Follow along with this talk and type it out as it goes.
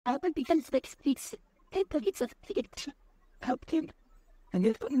Aber die ganze Expliz.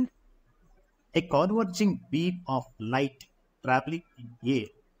 A converging beam of light traveling in air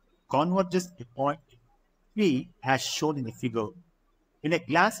converges at point P as shown in the figure. When a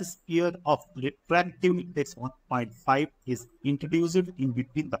glass sphere of refractive index 1.5 is introduced in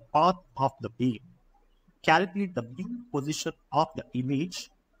between the path of the beam, calculate the mean position of the image.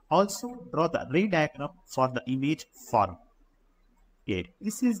 Also draw the ray diagram for the image formed. Okay,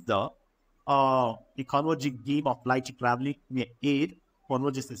 this is the converging beam of light traveling in air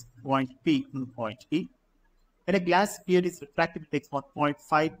converges at point P in point E. And a glass sphere is refractive index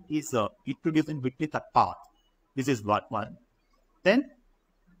 1.5 is introduced in between the path. This is one. Then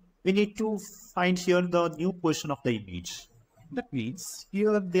we need to find here the new position of the image. That means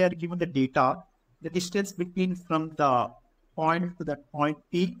here they are given the data, the distance between from the point to that point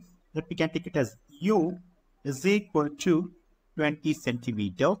P, that we can take it as U is equal to 20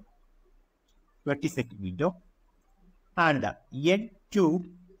 centimeter, and N2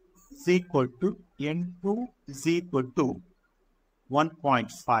 is equal to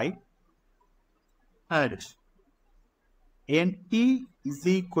 1.5, and NT is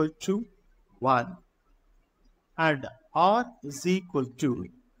equal to 1, and R is equal to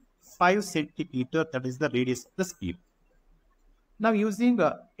 5 centimeter, that is the radius of the sphere. Now using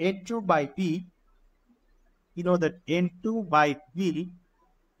N2 by V, you know that N2 by V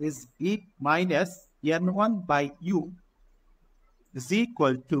is E minus N1 by U is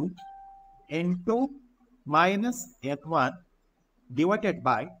equal to N2 minus N1 divided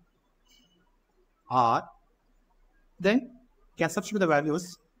by R. Then can substitute the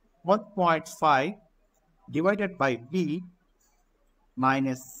values. 1.5 divided by V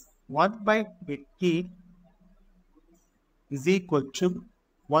minus 1 by T is equal to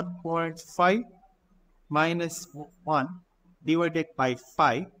 1.5 minus 1 divided by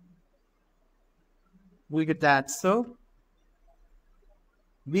 5. We get the answer.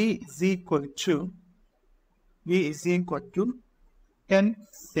 V is equal to 10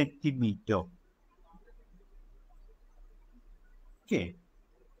 centimeter. Okay.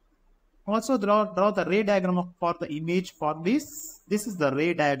 Also draw the ray diagram for the image for this. This is the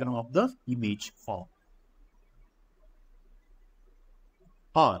ray diagram of the image form.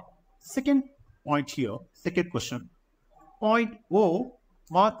 Or second point here, second question. Point O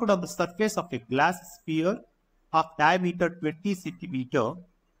marked on the surface of a glass sphere of diameter 20 centimeter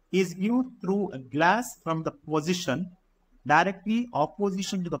is viewed through a glass from the position directly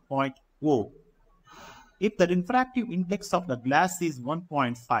opposition to the point O. If the refractive index of the glass is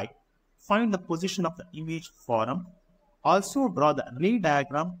 1.5, find the position of the image formed. Also draw the ray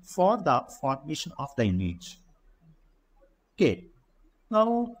diagram for the formation of the image. Okay.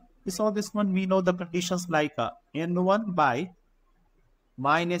 Now, we saw this one, we know the conditions like N1 by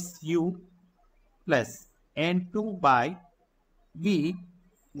minus U plus N2 by V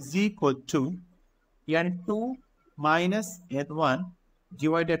is equal to N2 minus N1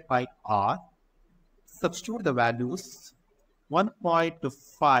 divided by R. Substitute the values.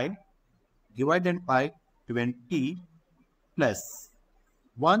 1.5 divided by 20 plus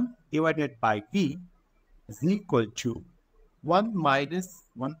 1 divided by V is equal to 1 minus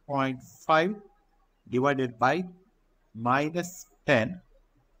 1.5 divided by minus 10.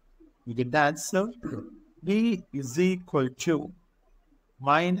 We get the answer. V is equal to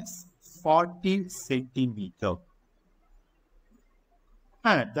minus 40 centimeter.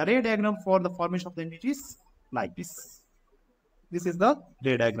 And the ray diagram for the formation of the image is like this. This is the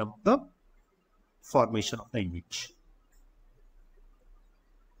ray diagram of the formation of the image.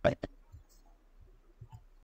 Right.